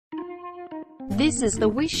This is the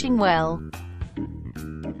wishing well.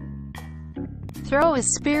 Throw a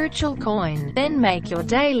spiritual coin, then make your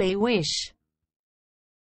daily wish.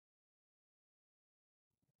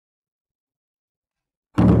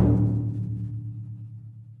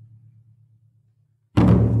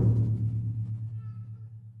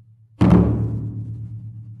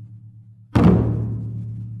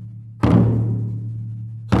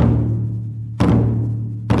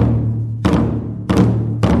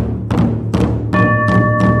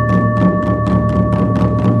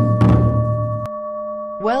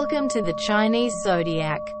 Welcome to the Chinese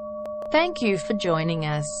Zodiac. Thank you for joining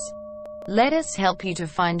us. Let us help you to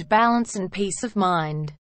find balance and peace of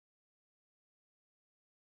mind.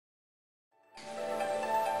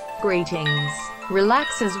 Greetings.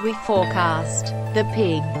 Relax as we forecast the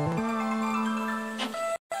pig.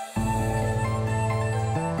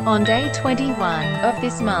 On day 21 of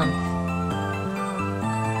this month,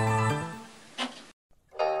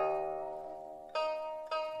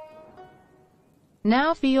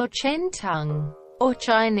 now for your Chen tongue, or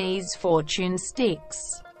Chinese fortune sticks.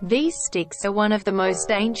 These sticks are one of the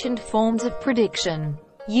most ancient forms of prediction,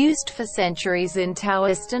 used for centuries in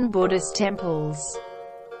Taoist and Buddhist temples.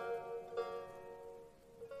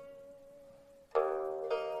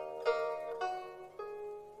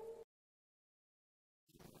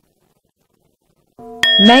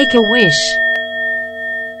 Make a wish.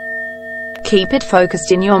 Keep it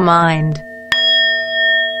focused in your mind.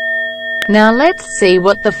 Now let's see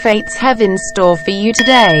what the fates have in store for you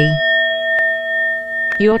today.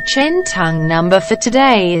 Your Chen tongue number for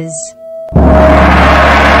today is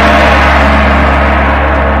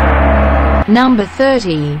number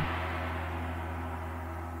 30.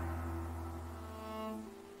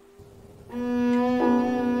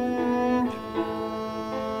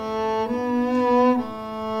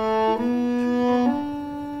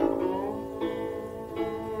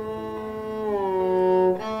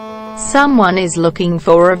 Someone is looking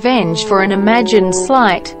for revenge for an imagined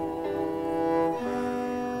slight.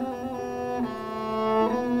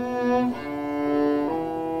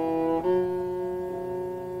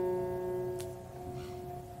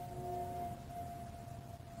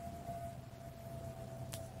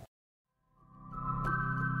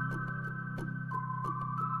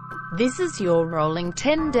 This is your rolling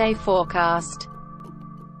 10-day forecast.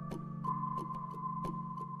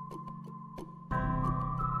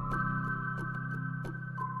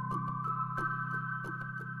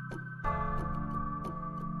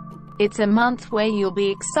 It's a month where you'll be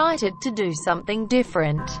excited to do something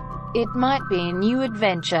different. It might be a new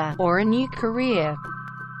adventure, or a new career.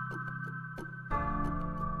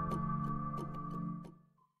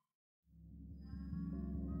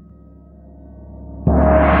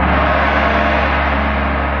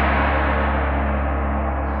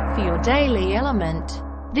 For your daily element,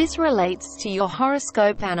 this relates to your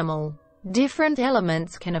horoscope animal. Different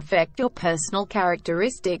elements can affect your personal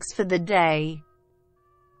characteristics for the day.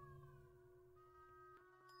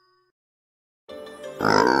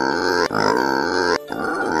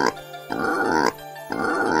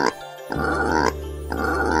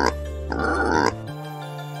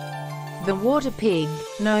 The water pig,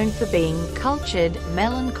 known for being cultured,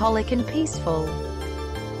 melancholic and peaceful.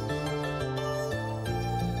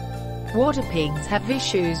 Water pigs have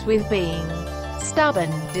issues with being stubborn,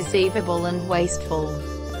 deceivable and wasteful.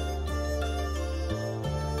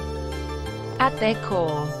 At their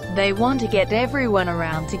core, they want to get everyone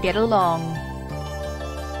around to get along.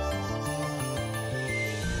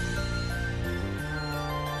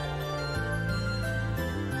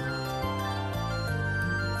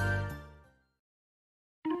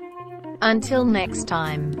 Until next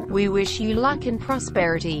time, we wish you luck and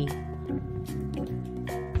prosperity.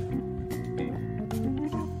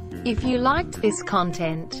 If you liked this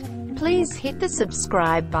content, please hit the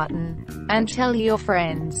subscribe button, and tell your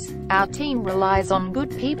friends. Our team relies on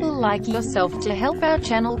good people like yourself to help our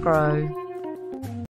channel grow.